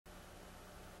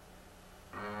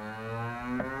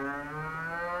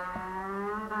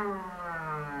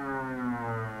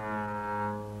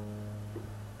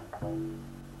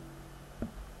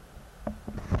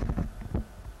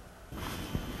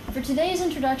For today's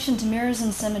introduction to mirrors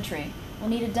and symmetry, we'll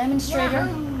need a demonstrator.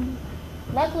 Wahoo!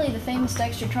 Luckily, the famous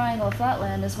Dexter Triangle of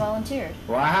Flatland has volunteered.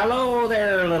 Why, hello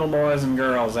there, little boys and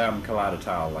girls out in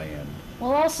Kaleidotile Land.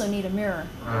 We'll also need a mirror.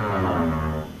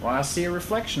 Well, I see a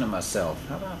reflection of myself.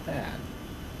 How about that?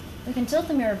 We can tilt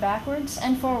the mirror backwards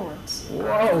and forwards.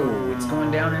 Whoa, it's going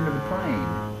down into the plane.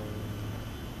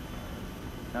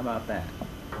 How about that?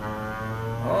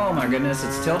 Oh my goodness,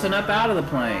 it's tilting up out of the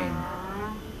plane.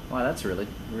 Wow, that's really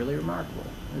remarkable.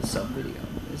 This is some video.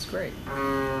 It's great.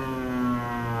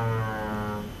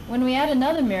 When we add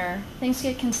another mirror, things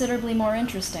get considerably more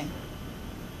interesting.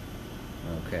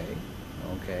 Okay.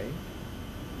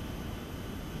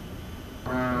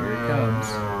 Here it comes.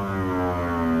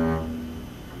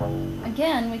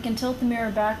 Again, we can tilt the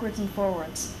mirror backwards and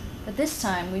forwards, but this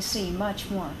time we see much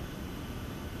more.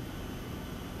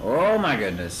 Oh my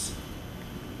goodness.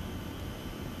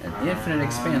 An infinite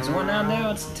expanse. Well, now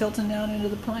it's tilting down into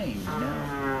the plane.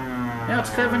 Now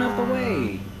it's curving up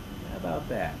away. How about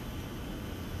that?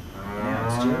 Now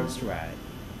it's just right.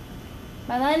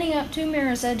 By lining up two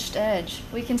mirrors edge to edge,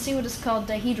 we can see what is called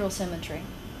dihedral symmetry.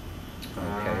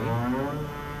 Okay.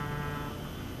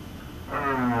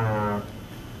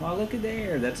 Well, look at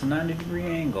there. That's a 90-degree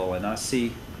angle, and I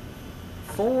see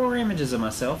 4 images of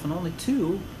myself, and only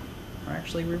 2 are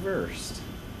actually reversed.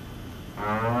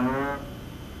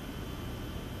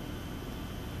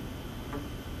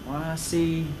 Well, I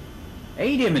see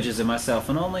 8 images of myself,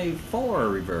 and only 4 are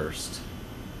reversed.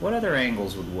 What other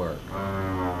angles would work?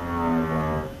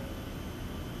 Well,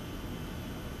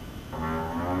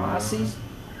 I see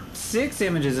 6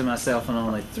 images of myself, and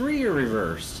only 3 are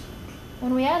reversed.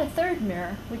 When we add a third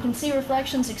mirror, we can see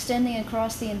reflections extending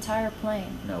across the entire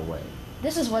plane. No way.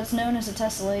 This is what's known as a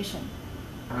tessellation.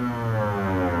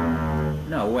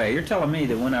 No way. You're telling me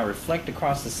that when I reflect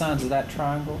across the sides of that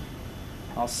triangle,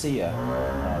 I'll see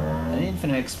an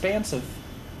infinite expanse of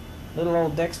little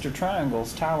old Dexter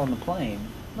triangles tiling the plane.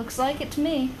 Looks like it to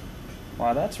me.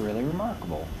 Wow, that's really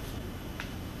remarkable.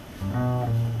 Look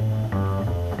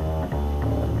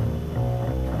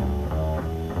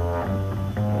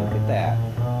at that.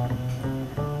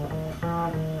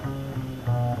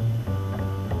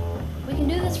 We can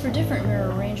do this for different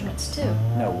mirror arrangements too.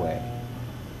 No way.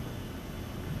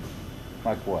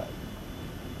 Like what?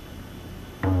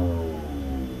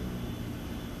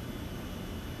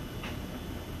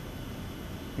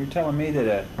 You're telling me that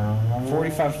a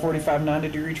 45-45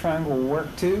 90-degree triangle will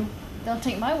work too? Don't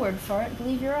take my word for it,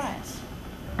 believe your eyes.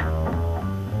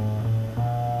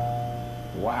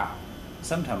 Wow.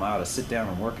 Sometime I ought to sit down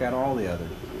and work out all the other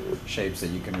shapes that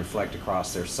you can reflect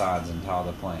across their sides and tile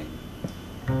the plane.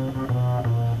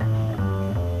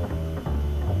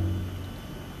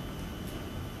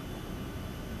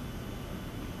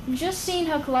 You've just seen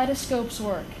how kaleidoscopes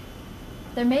work.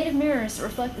 They're made of mirrors that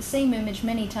reflect the same image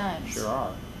many times. Sure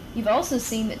are. You've also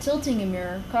seen that tilting a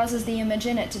mirror causes the image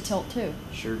in it to tilt too.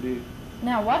 Sure do.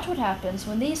 Now watch what happens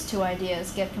when these two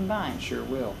ideas get combined. Sure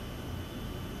will.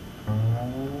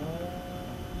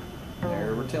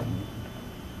 There we're tilting.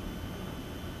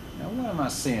 Now what am I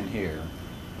seeing here?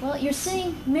 Well, you're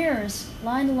seeing mirrors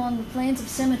lined along the planes of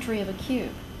symmetry of a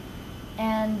cube.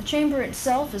 And the chamber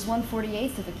itself is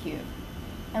 1/48th of a cube.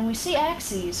 And we see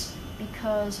axes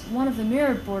because one of the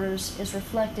mirrored borders is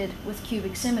reflected with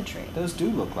cubic symmetry. Those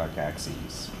do look like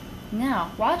axes.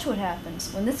 Now, watch what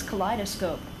happens when this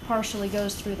kaleidoscope partially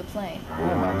goes through the plane.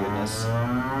 Oh my goodness.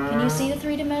 Can you see the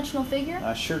three-dimensional figure?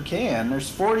 I sure can. There's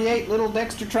 48 little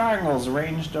Dexter triangles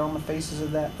arranged on the faces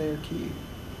of that there cube.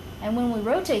 And when we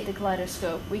rotate the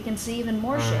kaleidoscope, we can see even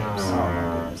more shapes. Oh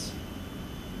my goodness.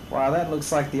 Wow, that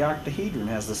looks like the octahedron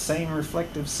has the same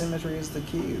reflective symmetry as the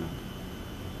cube.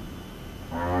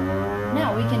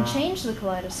 Now we can change the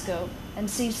kaleidoscope and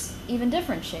see even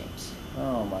different shapes.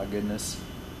 Oh my goodness.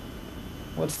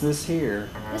 What's this here?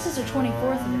 This is a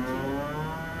 24th of a cube.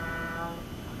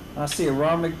 I see a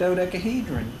rhombic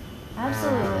dodecahedron.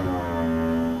 Absolutely.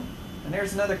 And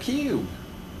there's another cube.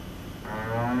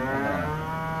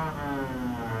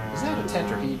 Is that a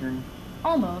tetrahedron?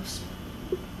 Almost.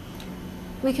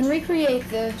 We can recreate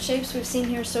the shapes we've seen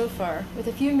here so far with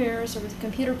a few mirrors or with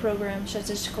computer programs such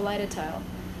as Kaleidotile.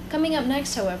 Coming up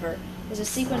next, however, is a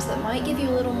sequence that might give you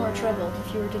a little more trouble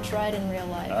if you were to try it in real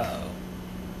life. Uh-oh.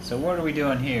 So what are we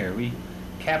doing here? Are we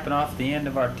capping off the end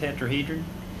of our tetrahedron?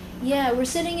 Yeah, we're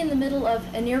sitting in the middle of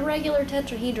an irregular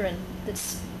tetrahedron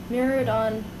that's mirrored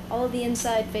on all of the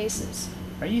inside faces.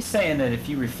 Are you saying that if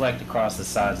you reflect across the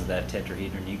sides of that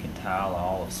tetrahedron, you can tile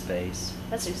all of space?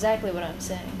 That's exactly what I'm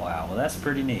saying. Wow, well that's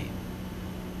pretty neat.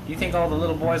 Do you think all the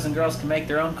little boys and girls can make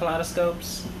their own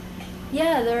kaleidoscopes?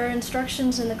 Yeah, there are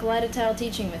instructions in the Kaleidotile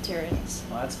teaching materials.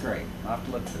 Well, that's great. I'll have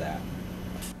to look for that.